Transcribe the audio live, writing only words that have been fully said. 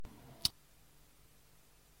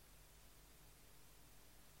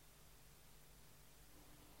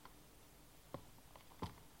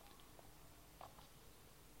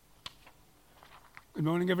Good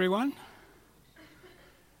morning, everyone.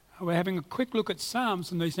 We're having a quick look at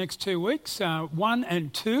Psalms in these next 2 weeks, 1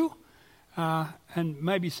 and 2, and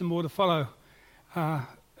maybe some more to follow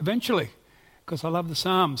eventually, because I love the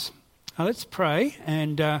Psalms. Let's pray,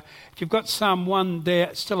 and if you've got Psalm 1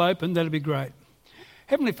 there still open, that'd be great.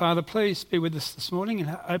 Heavenly Father, please be with us this morning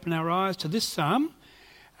and open our eyes to this Psalm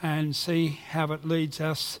and see how it leads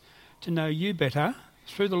us to know you better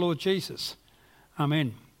through the Lord Jesus.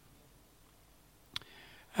 Amen.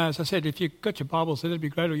 As I said, if you've got your Bibles there, that'd be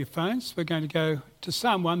great, or your phones. We're going to go to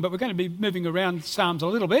Psalm 1, but we're going to be moving around Psalms a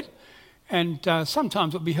little bit, and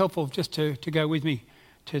sometimes it'll be helpful just to go with me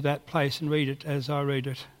to that place and read it as I read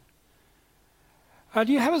it.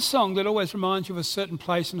 Do you have a song that always reminds you of a certain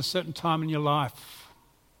place and a certain time in your life?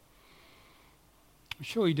 I'm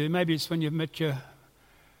sure you do. Maybe it's when you've met your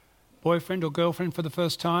boyfriend or girlfriend for the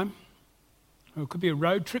first time. Or it could be a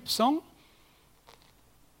road trip song.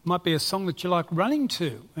 Might be a song that you like running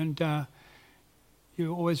to, and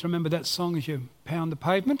you always remember that song as you pound the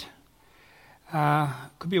pavement.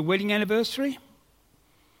 Could be a wedding anniversary.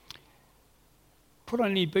 Put on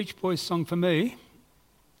any Beach Boys song for me.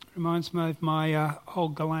 Reminds me of my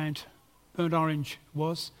old Gallant, Burnt Orange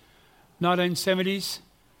was. 1970s,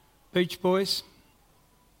 Beach Boys.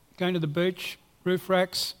 Going to the beach, roof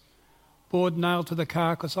racks, board nailed to the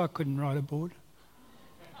car because I couldn't ride a board.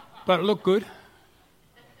 But it looked good.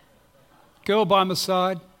 Girl by my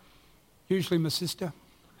side, usually my sister.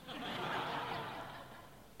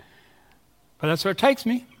 But that's where it takes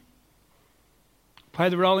me. Play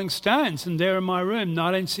the Rolling Stones, and there in my room,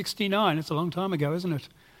 1969. It's a long time ago, isn't it?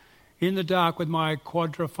 In the dark with my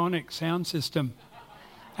quadraphonic sound system.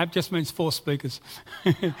 That just means 4 speakers.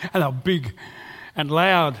 And they're big and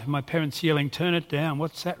loud. My parents yelling, "Turn it down.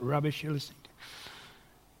 What's that rubbish you're listening to?"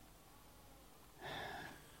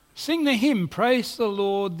 Sing the hymn, "Praise the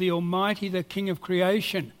Lord, the Almighty, the King of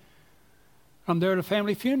creation." I'm there at a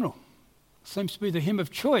family funeral. Seems to be the hymn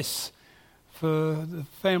of choice for the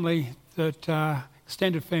family that,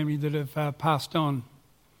 extended family that have passed on.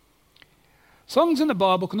 Songs in the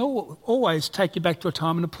Bible can always take you back to a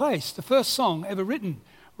time and a place. The first song ever written,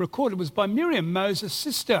 recorded, was by Miriam, Moses'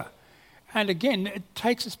 sister. And again, it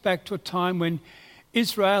takes us back to a time when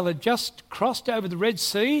Israel had just crossed over the Red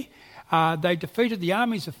Sea. They defeated the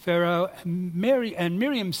armies of Pharaoh, and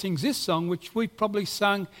Miriam sings this song, which we've probably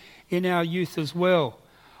sung in our youth as well.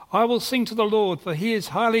 "I will sing to the Lord, for he is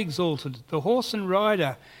highly exalted. The horse and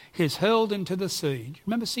rider he is hurled into the sea." Do you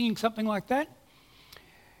remember singing something like that?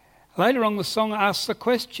 Later on, the song asks the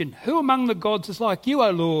question, "Who among the gods is like you,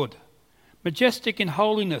 O Lord? Majestic in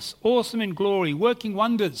holiness, awesome in glory, working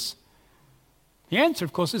wonders." The answer,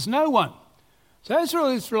 of course, is no one. So as the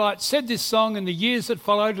Israelites said this song in the years that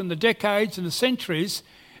followed, and the decades and the centuries,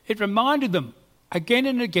 it reminded them again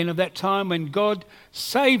and again of that time when God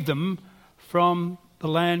saved them from the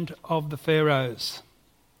land of the Pharaohs.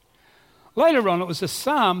 Later on, it was the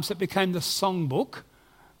Psalms that became the songbook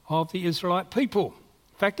of the Israelite people.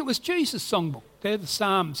 In fact, it was Jesus' songbook. They're the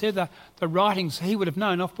Psalms, they're the writings he would have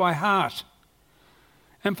known off by heart.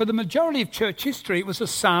 And for the majority of church history, it was the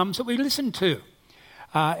Psalms that we listened to.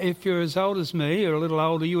 If you're as old as me, or a little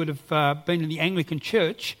older, you would have been in the Anglican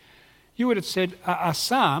church. You would have said a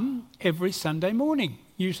psalm every Sunday morning,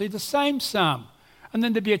 usually the same psalm. And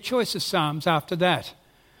then there'd be a choice of psalms after that.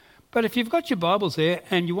 But if you've got your Bibles there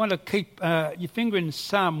and you want to keep your finger in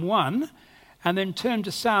Psalm 1 and then turn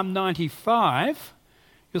to Psalm 95,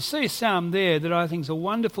 you'll see a psalm there that I think is a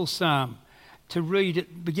wonderful psalm to read at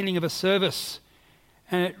the beginning of a service.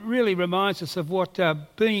 And it really reminds us of what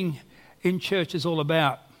being in church is all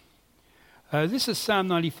about. This is Psalm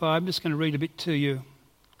 95. I'm just going to read a bit to you.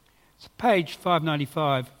 It's page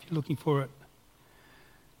 595 if you're looking for it.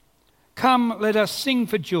 "Come, let us sing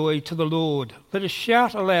for joy to the Lord. Let us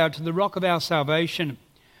shout aloud to the rock of our salvation.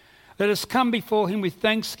 Let us come before him with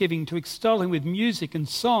thanksgiving, to extol him with music and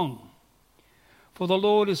song. For the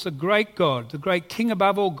Lord is the great God, the great King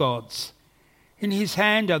above all gods. In his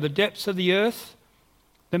hand are the depths of the earth.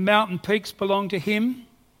 The mountain peaks belong to him.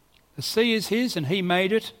 The sea is his, and he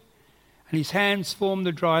made it, and his hands formed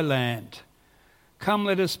the dry land. Come,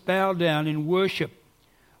 let us bow down in worship.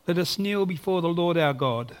 Let us kneel before the Lord our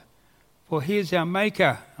God. For he is our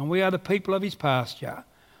maker, and we are the people of his pasture,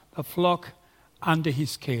 the flock under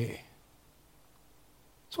his care."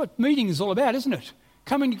 That's what meeting is all about, isn't it?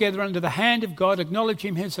 Coming together under the hand of God, acknowledge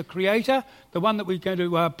him as the creator, the one that we're going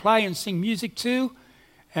to play and sing music to,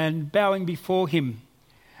 and bowing before him.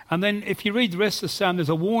 And then if you read the rest of the psalm, there's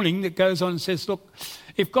a warning that goes on and says, look,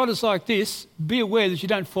 if God is like this, be aware that you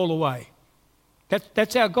don't fall away.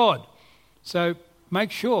 That's our God. So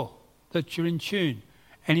make sure that you're in tune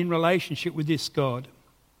and in relationship with this God.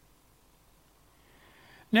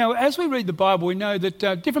 Now, as we read the Bible, we know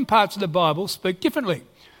that different parts of the Bible speak differently.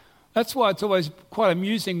 That's why it's always quite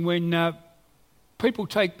amusing when people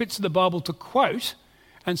take bits of the Bible to quote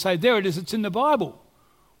and say, there it is, it's in the Bible.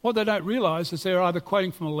 What they don't realise is they're either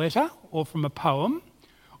quoting from a letter or from a poem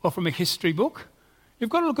or from a history book. You've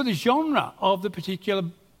got to look at the genre of the particular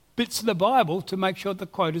bits of the Bible to make sure the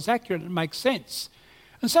quote is accurate and makes sense.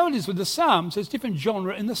 And so it is with the Psalms. There's different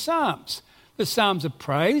genre in the Psalms. There's Psalms of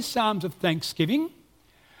praise, Psalms of thanksgiving,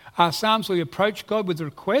 Psalms where we approach God with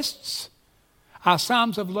requests,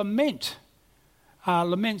 Psalms of lament.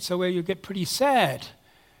 Laments are where you get pretty sad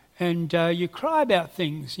and you cry about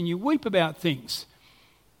things and you weep about things.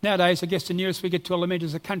 Nowadays, I guess the nearest we get to a lament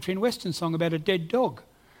is a country and western song about a dead dog.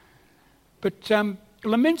 But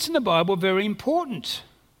laments in the Bible are very important.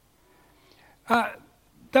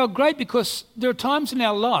 They're great because there are times in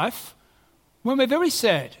our life when we're very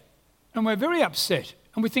sad and we're very upset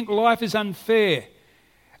and we think life is unfair.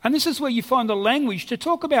 And this is where you find the language to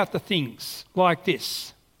talk about the things like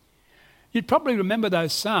this. You'd probably remember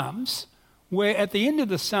those Psalms where at the end of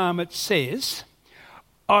the Psalm it says,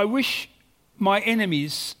 I wish my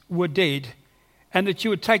enemies were dead and that you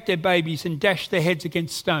would take their babies and dash their heads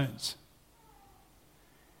against stones.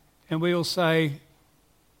 And we all say,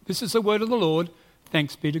 this is the word of the Lord,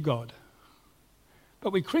 thanks be to God.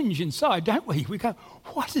 But we cringe inside, don't we? We go,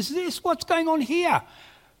 what is this? What's going on here?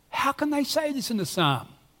 How can they say this in the Psalm?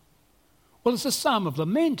 Well, it's a psalm of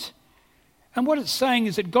lament. And what it's saying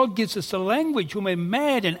is that God gives us a language when we're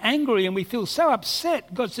mad and angry and we feel so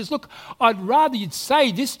upset. God says, look, I'd rather you'd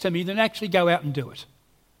say this to me than actually go out and do it.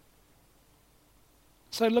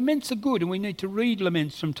 So laments are good and we need to read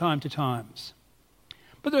laments from time to time.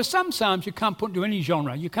 But there are some psalms you can't put into any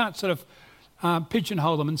genre. You can't sort of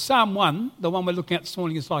pigeonhole them. And Psalm 1, the one we're looking at this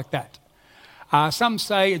morning, is like that. Some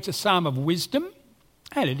say it's a psalm of wisdom.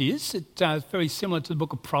 And it is. It's very similar to the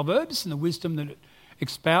book of Proverbs and the wisdom that it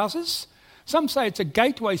espouses. Some say it's a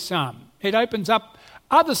gateway psalm. It opens up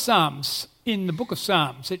other psalms in the book of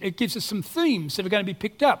Psalms. It gives us some themes that are going to be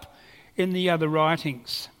picked up in the other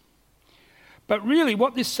writings. But really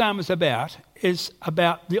what this psalm is about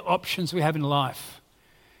the options we have in life.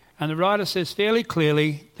 And the writer says fairly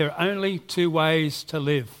clearly, there are only two ways to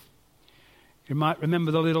live. You might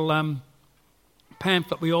remember the little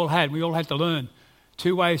pamphlet we all had. We all had to learn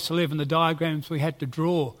 2 ways to live and the diagrams we had to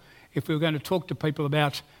draw if we were going to talk to people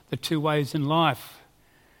about the 2 ways in life.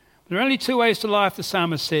 There are only 2 ways to life, the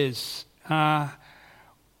psalmist says. You're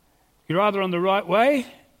either on the right way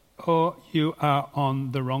or you are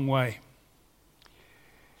on the wrong way.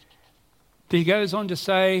 He goes on to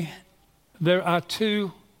say there are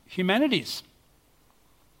 2 humanities,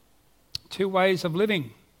 2 ways of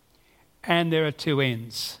living, and there are 2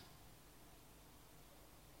 ends,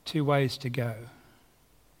 2 ways to go.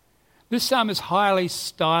 This psalm is highly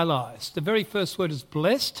stylised. The very first word is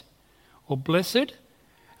blessed or blessed,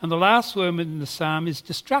 and the last word in the psalm is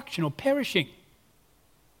destruction or perishing.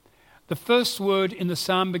 The first word in the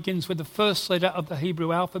psalm begins with the first letter of the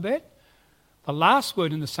Hebrew alphabet. The last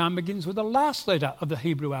word in the psalm begins with the last letter of the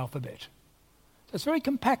Hebrew alphabet. So it's very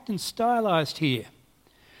compact and stylised here.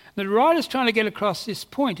 The writer's trying to get across this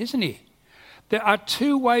point, isn't he? There are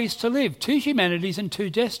 2 ways to live, 2 humanities and 2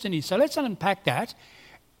 destinies. So let's unpack that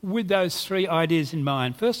with those 3 ideas in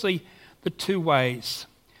mind. Firstly, the 2 ways.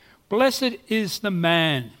 Blessed is the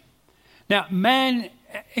man. Now, man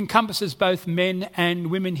encompasses both men and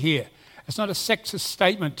women here. It's not a sexist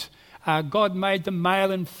statement. God made them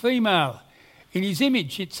male and female. In his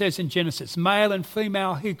image, it says in Genesis, male and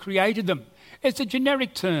female, he created them. It's a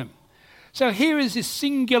generic term. So here is this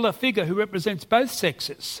singular figure who represents both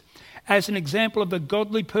sexes as an example of the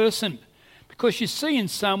godly person. Because you see in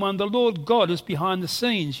Psalm 1, the Lord God is behind the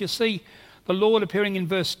scenes. You see the Lord appearing in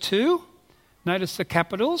verse 2. Notice the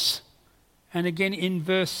capitals. And again in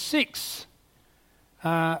verse 6.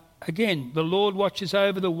 Again, the Lord watches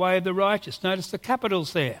over the way of the righteous. Notice the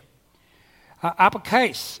capitals there.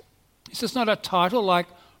 Uppercase. This is not a title like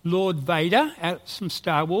Lord Vader from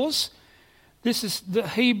Star Wars. This is the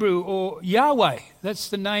Hebrew or Yahweh. That's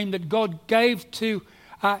the name that God gave to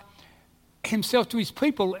himself to his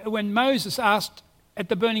people when Moses asked at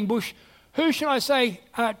the burning bush, who should I say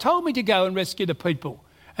told me to go and rescue the people?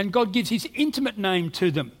 And God gives his intimate name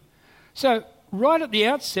to them. So right at the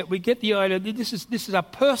outset we get the idea that this is a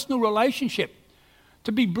personal relationship.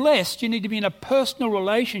 To be blessed, you need to be in a personal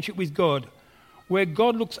relationship with God where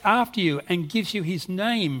God looks after you and gives you his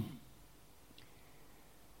name.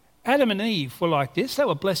 Adam and Eve were like this. They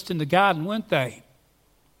were blessed in the garden, weren't they?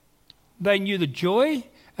 They knew the joy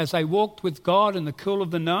as they walked with God in the cool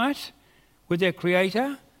of the night, with their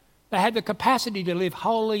Creator. They had the capacity to live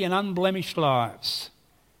holy and unblemished lives.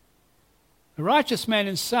 The righteous man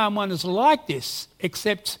in Psalm 1 is like this,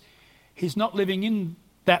 except he's not living in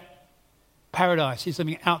that paradise. He's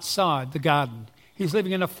living outside the garden. He's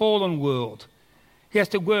living in a fallen world. He has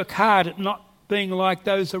to work hard at not being like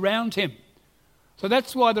those around him. So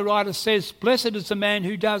that's why the writer says, blessed is the man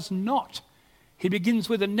who does not. He begins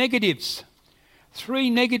with the negatives. 3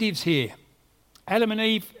 negatives here. Adam and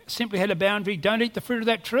Eve simply had a boundary, don't eat the fruit of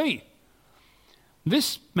that tree.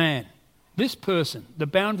 This man, this person, the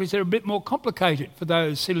boundaries are a bit more complicated for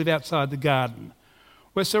those who live outside the garden.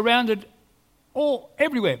 We're surrounded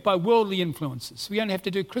everywhere by worldly influences. We only have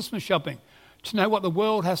to do Christmas shopping to know what the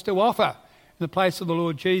world has to offer in the place of the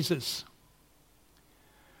Lord Jesus.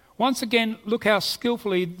 Once again, look how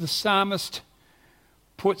skillfully the psalmist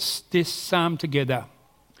puts this psalm together.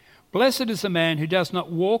 Blessed is the man who does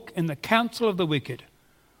not walk in the counsel of the wicked,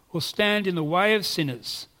 or stand in the way of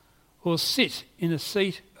sinners, or sit in the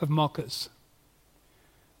seat of mockers.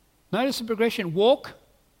 Notice the progression. Walk,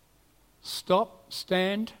 stop,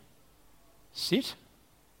 stand, sit.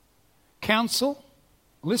 Counsel,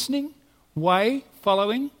 listening, way,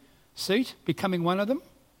 following, seat, becoming one of them.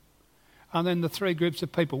 And then the 3 groups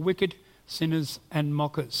of people, wicked, sinners and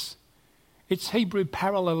mockers. It's Hebrew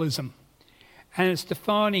parallelism, and it's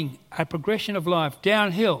defining a progression of life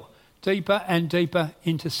downhill, deeper and deeper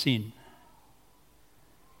into sin.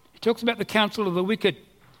 He talks about the counsel of the wicked,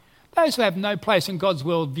 those who have no place in God's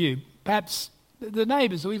worldview, perhaps the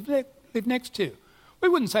neighbours we live next to. We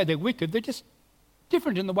wouldn't say they're wicked, they're just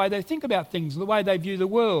different in the way they think about things, the way they view the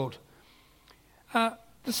world. The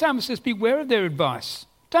psalmist says, beware of their advice.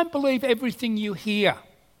 Don't believe everything you hear,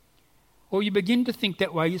 or you begin to think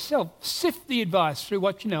that way yourself. Sift the advice through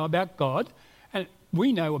what you know about God, and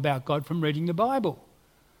we know about God from reading the Bible.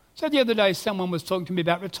 So the other day someone was talking to me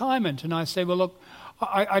about retirement, and I said, well, look,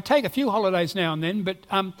 I take a few holidays now and then, but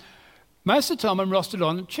most of the time I'm rostered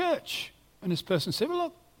on at church. And this person said, well,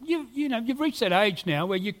 look, you've reached that age now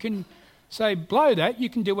where you can say, blow that, you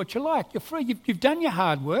can do what you like. You're free, you've done your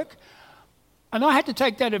hard work. And I had to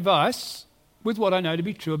take that advice with what I know to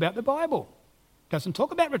be true about the Bible. It doesn't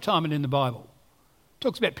talk about retirement in the Bible. It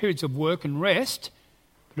talks about periods of work and rest,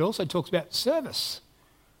 but it also talks about service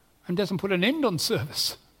and doesn't put an end on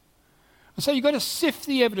service. And so you've got to sift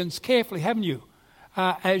the evidence carefully, haven't you,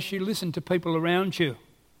 as you listen to people around you.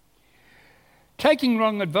 Taking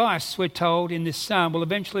wrong advice, we're told in this psalm, will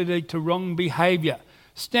eventually lead to wrong behaviour.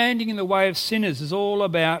 Standing in the way of sinners is all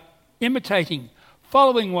about imitating,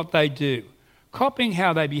 following what they do, copying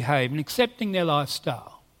how they behave and accepting their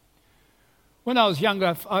lifestyle. When I was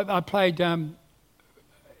younger, I played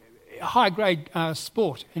high-grade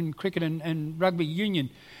sport in cricket and rugby union,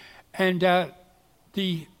 and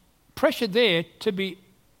the pressure there to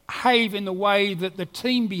behave in the way that the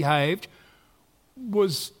team behaved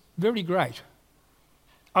was very great.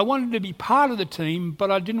 I wanted to be part of the team, but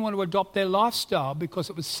I didn't want to adopt their lifestyle because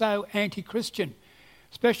it was so anti-Christian,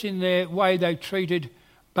 especially in their way they treated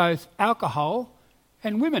both alcohol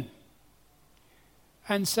and women.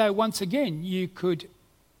 And so once again, you could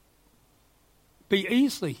be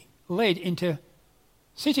easily led into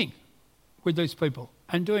sitting with these people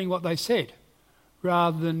and doing what they said,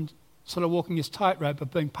 rather than sort of walking this tightrope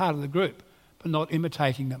of being part of the group, but not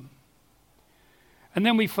imitating them. And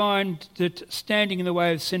then we find that standing in the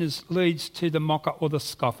way of sinners leads to the mocker or the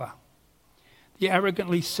scoffer, the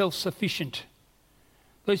arrogantly self-sufficient.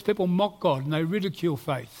 These people mock God and they ridicule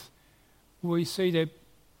faith. We see their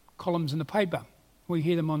columns in the paper. We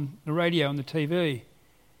hear them on the radio and the TV.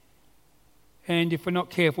 And if we're not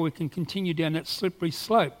careful, we can continue down that slippery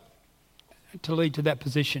slope to lead to that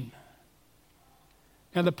position.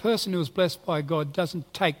 Now, the person who is blessed by God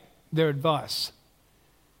doesn't take their advice,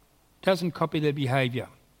 doesn't copy their behaviour,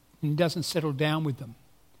 and doesn't settle down with them.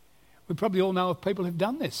 We probably all know of people who've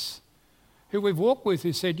done this, who we've walked with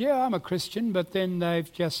who said, yeah, I'm a Christian, but then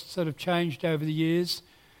they've just sort of changed over the years,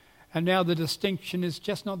 and now the distinction is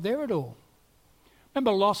just not there at all.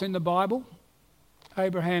 Remember Lot in the Bible,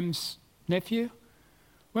 Abraham's nephew?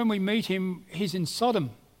 When we meet him, he's in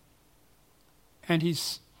Sodom, and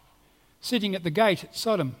he's sitting at the gate at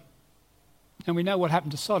Sodom, and we know what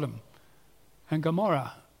happened to Sodom and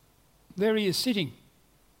Gomorrah. There he is sitting,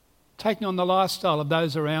 taking on the lifestyle of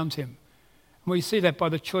those around him. And we see that by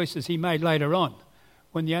the choices he made later on,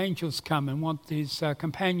 when the angels come and want his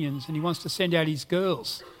companions, and he wants to send out his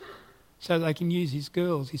girls so that they can use his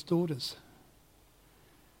girls, his daughters.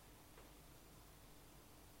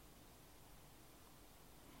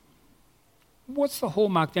 What's the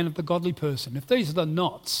hallmark then of the godly person? If these are the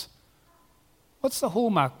knots, what's the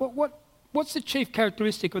hallmark? What's the chief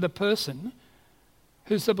characteristic of the person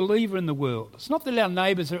who's the believer in the world. It's not that our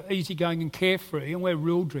neighbours are easygoing and carefree and we're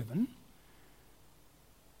rule-driven.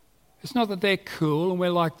 It's not that they're cool and we're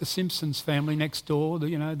like the Simpsons family next door,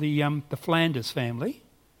 the Flanders family.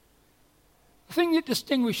 The thing that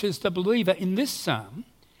distinguishes the believer in this psalm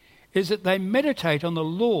is that they meditate on the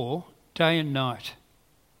law day and night.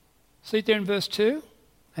 See it there in verse 2?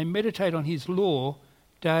 They meditate on his law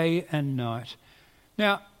day and night.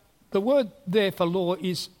 Now, the word there for law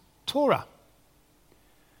is Torah.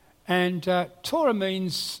 And Torah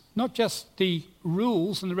means not just the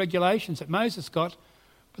rules and the regulations that Moses got,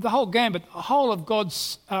 but the whole gambit, the whole of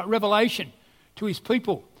God's revelation to his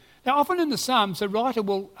people. Now, often in the Psalms, the writer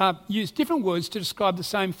will use different words to describe the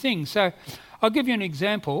same thing. So I'll give you an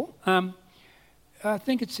example. I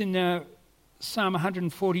think it's in Psalm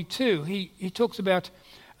 142. He talks about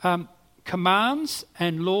commands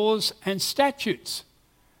and laws and statutes,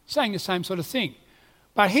 saying the same sort of thing.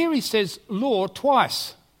 But here he says law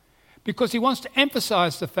twice, because he wants to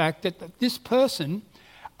emphasise the fact that this person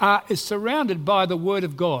is surrounded by the Word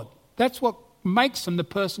of God. That's what makes them the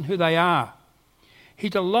person who they are. He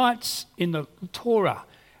delights in the Torah,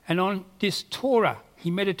 and on this Torah he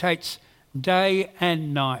meditates day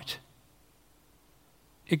and night.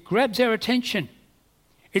 It grabs our attention.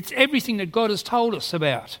 It's everything that God has told us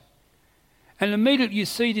about. And immediately you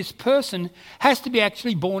see this person has to be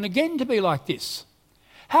actually born again to be like this.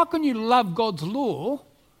 How can you love God's law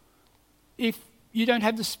if you don't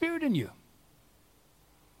have the Spirit in you?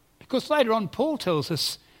 Because later on Paul tells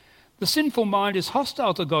us the sinful mind is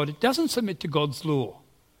hostile to God. It doesn't submit to God's law.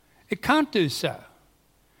 It can't do so.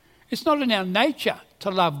 It's not in our nature to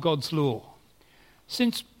love God's law.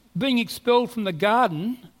 Since being expelled from the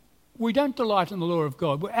garden, we don't delight in the law of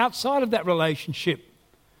God. We're outside of that relationship.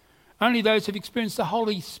 Only those who've experienced the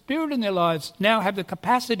Holy Spirit in their lives now have the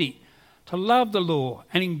capacity to love the law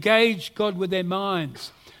and engage God with their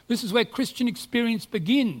minds. This is where Christian experience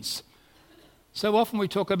begins. So often we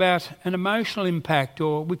talk about an emotional impact,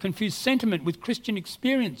 or we confuse sentiment with Christian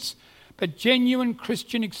experience. But genuine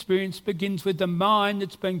Christian experience begins with the mind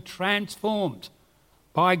that's being transformed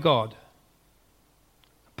by God.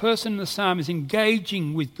 The person in the psalm is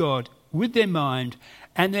engaging with God, with their mind,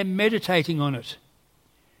 and they're meditating on it.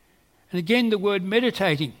 And again, the word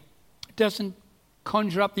meditating doesn't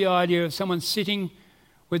conjure up the idea of someone sitting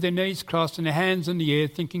with their knees crossed and their hands in the air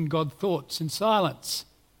thinking God thoughts in silence.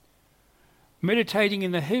 Meditating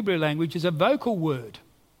in the Hebrew language is a vocal word.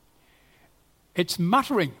 It's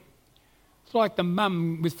muttering. It's like the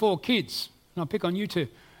mum with 4 kids. And I'll pick on you two.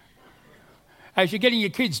 As you're getting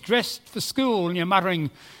your kids dressed for school and you're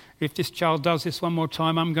muttering, if this child does this one more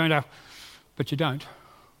time, I'm going to... But you don't.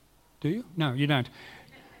 Do you? No, you don't.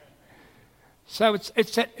 So it's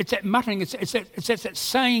that muttering, it's that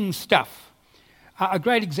saying stuff. A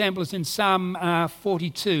great example is in Psalm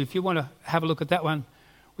 42. If you want to have a look at that one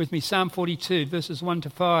with me, Psalm 42, verses 1 to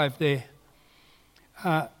 5 there.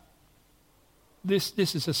 This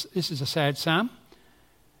is a sad psalm.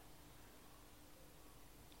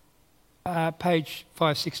 Page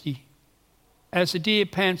 560. As the deer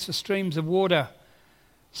pants for streams of water,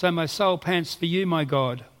 so my soul pants for you, my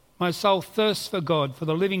God. My soul thirsts for God, for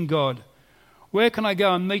the living God. Where can I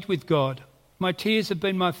go and meet with God? My tears have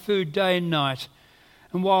been my food day and night.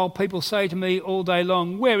 And while people say to me all day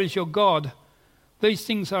long, where is your God? These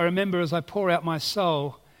things I remember as I pour out my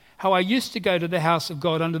soul. How I used to go to the house of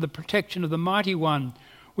God under the protection of the Mighty One,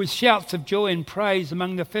 with shouts of joy and praise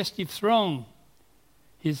among the festive throng.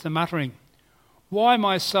 Here's the muttering. Why,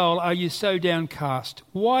 my soul, are you so downcast?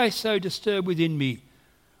 Why so disturbed within me?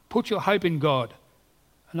 Put your hope in God,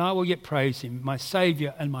 and I will yet praise him, my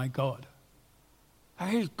Saviour and my God.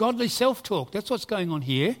 Here's godly self-talk. That's what's going on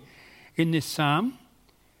here in this psalm.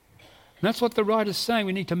 And that's what the writer's saying.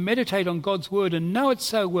 We need to meditate on God's word and know it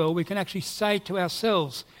so well we can actually say it to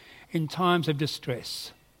ourselves in times of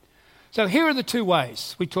distress. So here are the 2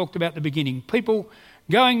 ways we talked about at the beginning. People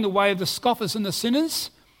going the way of the scoffers and the sinners,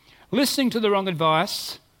 listening to the wrong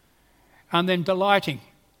advice, and then delighting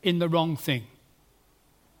in the wrong thing,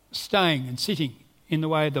 staying and sitting in the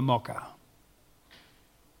way of the mocker.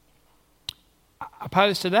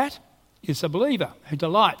 Opposed to that is a believer who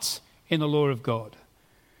delights in the law of God.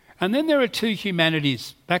 And then there are 2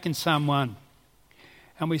 humanities back in Psalm 1.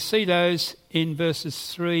 And we see those in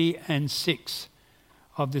verses 3 and 6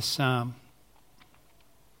 of this psalm.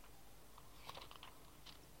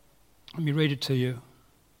 Let me read it to you.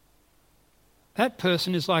 That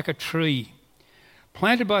person is like a tree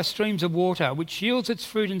planted by streams of water, which yields its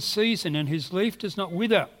fruit in season and whose leaf does not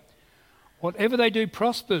wither. Whatever they do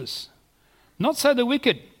prospers. Not so the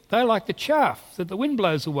wicked. They are like the chaff that the wind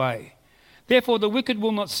blows away. Therefore the wicked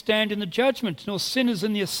will not stand in the judgment, nor sinners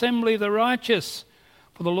in the assembly of the righteous.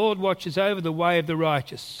 For the Lord watches over the way of the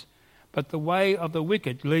righteous, but the way of the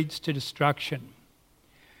wicked leads to destruction.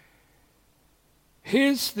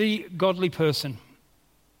 Here's the godly person.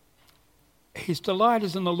 His delight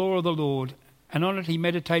is in the law of the Lord, and on it he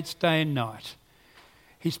meditates day and night.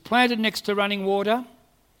 He's planted next to running water.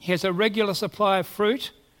 He has a regular supply of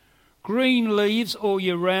fruit, green leaves all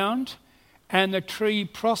year round, and the tree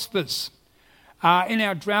prospers. In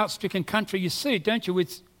our drought-stricken country, you see it, don't you,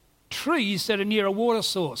 with trees that are near a water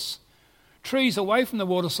source. Trees away from the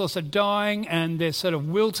water source are dying and they're sort of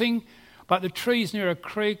wilting, but the trees near a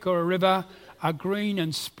creek or a river are green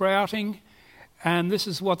and sprouting. And this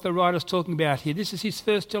is what the writer's talking about here. This is his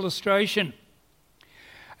first illustration.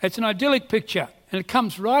 It's an idyllic picture, and it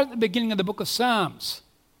comes right at the beginning of the book of Psalms.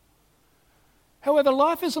 However,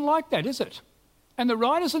 life isn't like that, is it? And the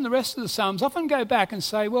writers in the rest of the Psalms often go back and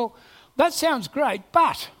say, well, that sounds great,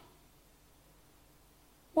 but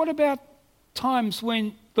what about times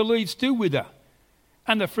when the leaves do wither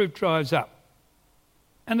and the fruit dries up?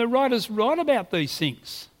 And the writers write about these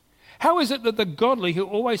things. How is it that the godly who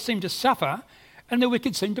always seem to suffer and the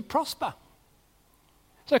wicked seem to prosper?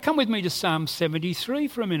 So come with me to Psalm 73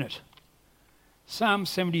 for a minute. Psalm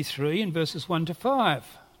 73 in verses 1 to 5.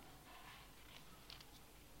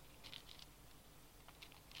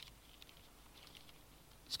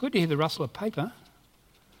 It's good to hear the rustle of paper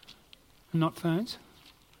and not phones.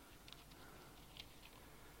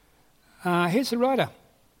 Here's the writer.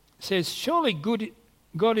 It says, surely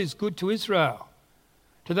God is good to Israel,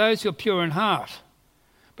 to those who are pure in heart.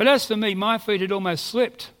 But as for me, my feet had almost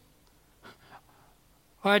slipped.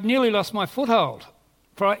 I had nearly lost my foothold,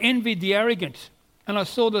 for I envied the arrogant, and I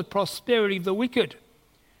saw the prosperity of the wicked.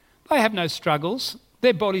 They have no struggles.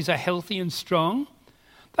 Their bodies are healthy and strong.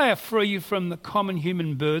 They are free from the common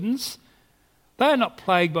human burdens. They are not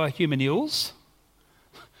plagued by human ills.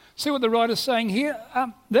 See what the writer's saying here?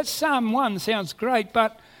 That Psalm 1 sounds great,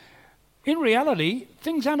 but in reality,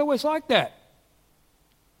 things aren't always like that.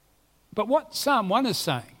 But what Psalm 1 is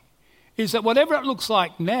saying is that whatever it looks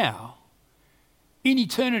like now, in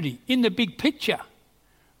eternity, in the big picture,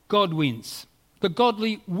 God wins. The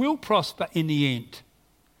godly will prosper in the end.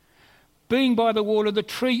 Being by the water, the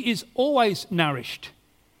tree is always nourished.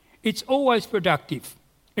 It's always productive.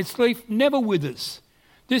 Its leaf never withers.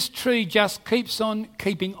 This tree just keeps on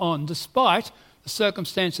keeping on despite the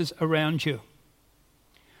circumstances around you.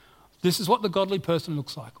 This is what the godly person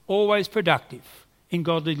looks like. Always productive in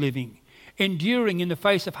godly living. Enduring in the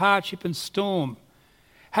face of hardship and storm.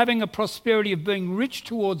 Having a prosperity of being rich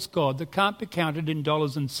towards God that can't be counted in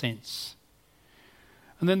dollars and cents.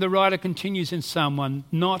 And then the writer continues in Psalm 1,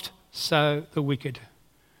 not so the wicked.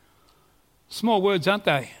 Small words, aren't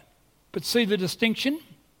they? But see the distinction?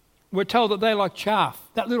 We're told that they're like chaff,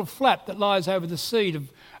 that little flap that lies over the seed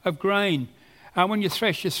of grain. When you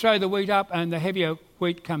thresh, you throw the wheat up and the heavier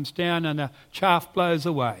wheat comes down and the chaff blows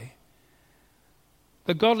away.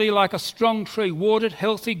 The godly are like a strong tree, watered,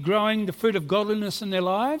 healthy, growing the fruit of godliness in their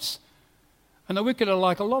lives. And the wicked are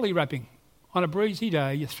like a lolly wrapping on a breezy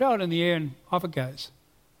day. You throw it in the air and off it goes.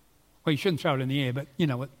 Well, you shouldn't throw it in the air, but you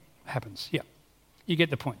know what happens. Yeah, you get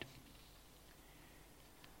the point.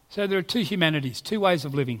 So there are two humanities, two ways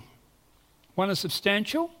of living. One is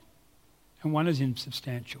substantial and one is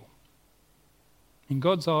insubstantial. In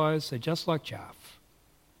God's eyes, they're just like chaff.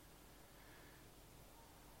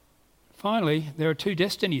 Finally, there are two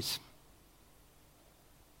destinies.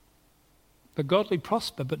 The godly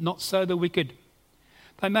prosper, but not so the wicked.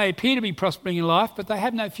 They may appear to be prospering in life, but they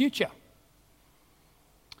have no future.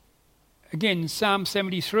 Again, Psalm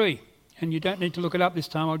 73, and you don't need to look it up this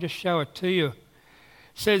time, I'll just show it to you.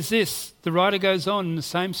 Says this, the writer goes on in the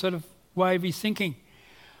same sort of way of his thinking.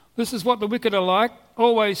 This is what the wicked are like,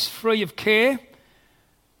 always free of care.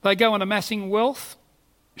 They go on amassing wealth.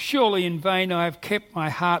 Surely in vain I have kept my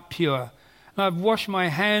heart pure, and I have washed my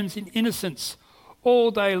hands in innocence. All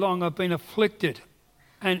day long I've been afflicted,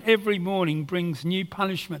 and every morning brings new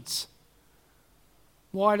punishments.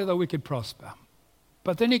 Why do the wicked prosper?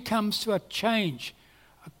 But then it comes to a change,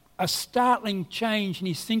 a startling change in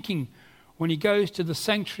his thinking when he goes to the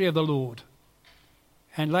sanctuary of the Lord.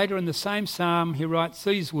 And later in the same psalm he writes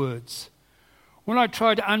these words, when I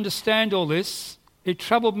tried to understand all this, it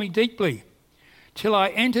troubled me deeply, till I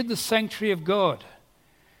entered the sanctuary of God.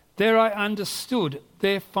 There I understood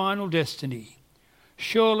their final destiny.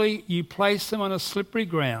 Surely you place them on a slippery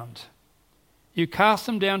ground. You cast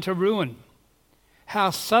them down to ruin. How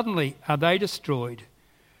suddenly are they destroyed,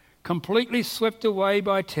 completely swept away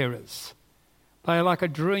by terrors. They are like a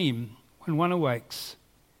dream when one awakes.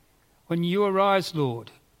 When you arise,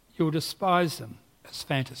 Lord, you'll despise them as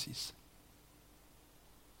fantasies.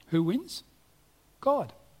 Who wins?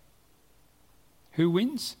 God. Who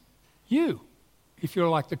wins? You, if you're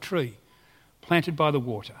like the tree planted by the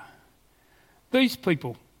water. These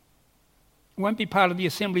people won't be part of the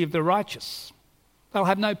assembly of the righteous. They'll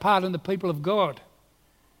have no part in the people of God.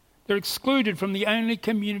 They're excluded from the only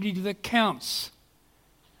community that counts.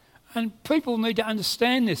 And people need to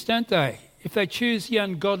understand this, don't they? If they choose the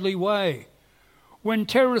ungodly way. When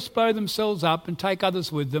terrorists blow themselves up and take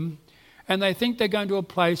others with them, and they think they're going to a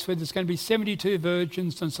place where there's going to be 72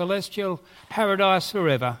 virgins and celestial paradise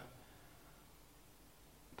forever,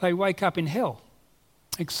 they wake up in hell,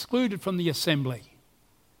 excluded from the assembly,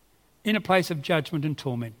 in a place of judgment and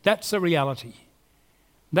torment. That's the reality.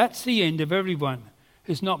 That's the end of everyone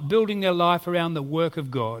who's not building their life around the work of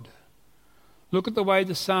God. Look at the way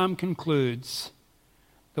the psalm concludes.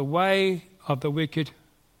 The way of the wicked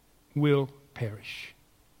will perish.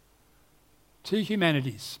 Two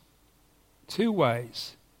humanities, two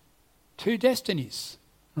ways, two destinies.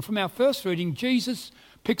 And from our first reading, Jesus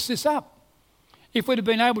picks this up. If we'd have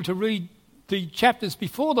been able to read the chapters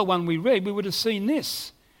before the one we read, we would have seen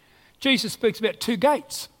this. Jesus speaks about two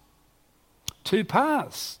gates, two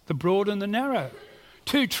paths, the broad and the narrow,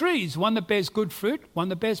 two trees, one that bears good fruit, one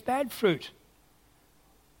that bears bad fruit.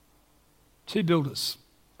 Two builders,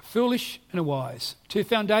 a foolish and a wise, two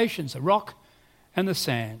foundations, a rock and the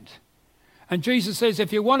sand. And Jesus says,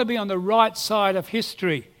 if you want to be on the right side of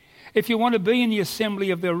history, if you want to be in the assembly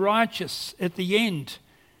of the righteous at the end,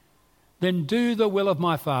 then do the will of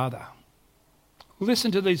my Father.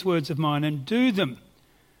 Listen to these words of mine and do them.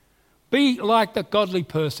 Be like the godly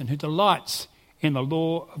person who delights in the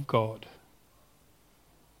law of God.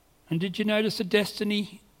 And did you notice the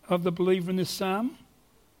destiny of the believer in this psalm?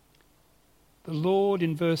 The Lord,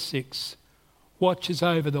 in verse 6, watches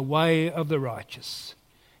over the way of the righteous.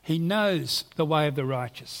 He knows the way of the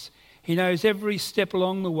righteous. He knows every step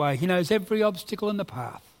along the way. He knows every obstacle in the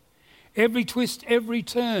path, every twist, every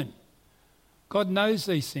turn. God knows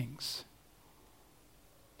these things.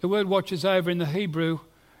 The word watches over in the Hebrew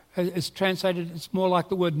is translated, it's more like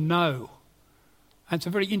the word know. And it's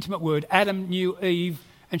a very intimate word. Adam knew Eve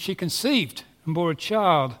and she conceived and bore a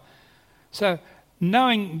child. So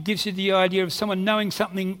knowing gives you the idea of someone knowing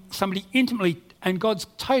somebody intimately, and God's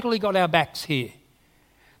totally got our backs here.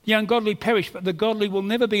 The ungodly perish, but the godly will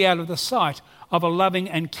never be out of the sight of a loving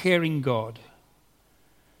and caring God.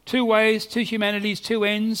 Two ways, two humanities, two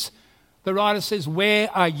ends. The writer says, where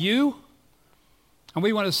are you? And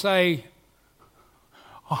we want to say,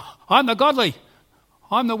 oh, I'm the godly.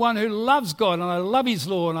 I'm the one who loves God, and I love his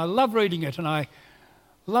law, and I love reading it, and I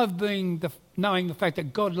love knowing the fact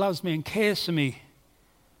that God loves me and cares for me.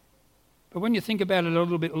 But when you think about it a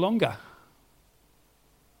little bit longer,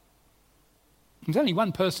 there's only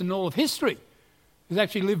one person in all of history who's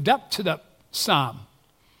actually lived up to that psalm,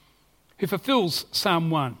 who fulfills Psalm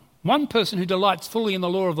 1. One person who delights fully in the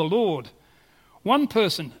law of the Lord. One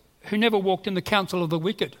person who never walked in the counsel of the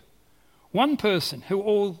wicked. One person who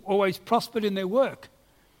always prospered in their work.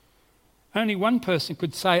 Only one person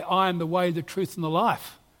could say, I am the way, the truth, and the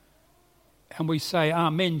life. And we say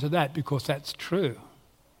amen to that because that's true.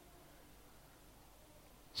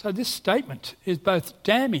 So this statement is both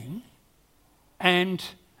damning and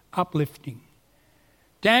uplifting.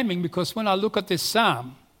 Damning because when I look at this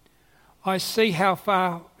psalm, I see how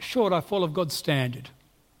far short I fall of God's standard.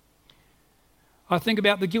 I think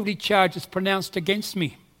about the guilty charges pronounced against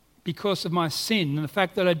me because of my sin and the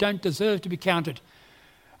fact that I don't deserve to be counted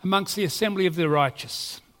amongst the assembly of the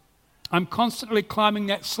righteous. I'm constantly climbing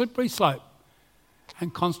that slippery slope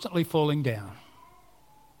and constantly falling down.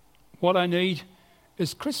 What I need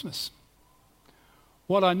is Christmas.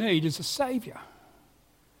 What I need is a Saviour.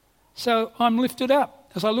 So I'm lifted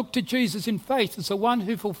up as I look to Jesus in faith as the one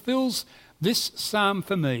who fulfills this psalm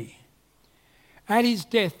for me. At his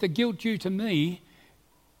death, the guilt due to me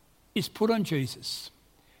is put on Jesus.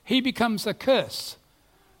 He becomes a curse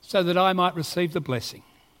so that I might receive the blessing.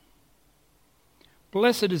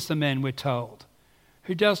 Blessed is the man, we're told,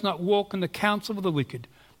 who does not walk in the counsel of the wicked,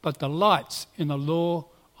 but delights in the law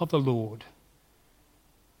of the Lord.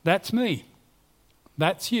 That's me.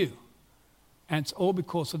 That's you. And it's all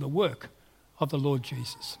because of the work of the Lord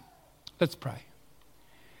Jesus. Let's pray.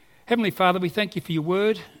 Heavenly Father, we thank you for your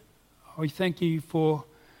word. We thank you for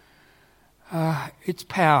its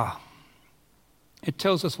power. It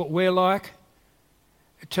tells us what we're like.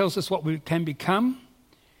 It tells us what we can become.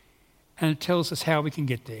 And it tells us how we can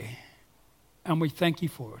get there. And we thank you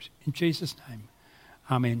for it. In Jesus' name,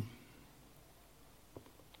 amen.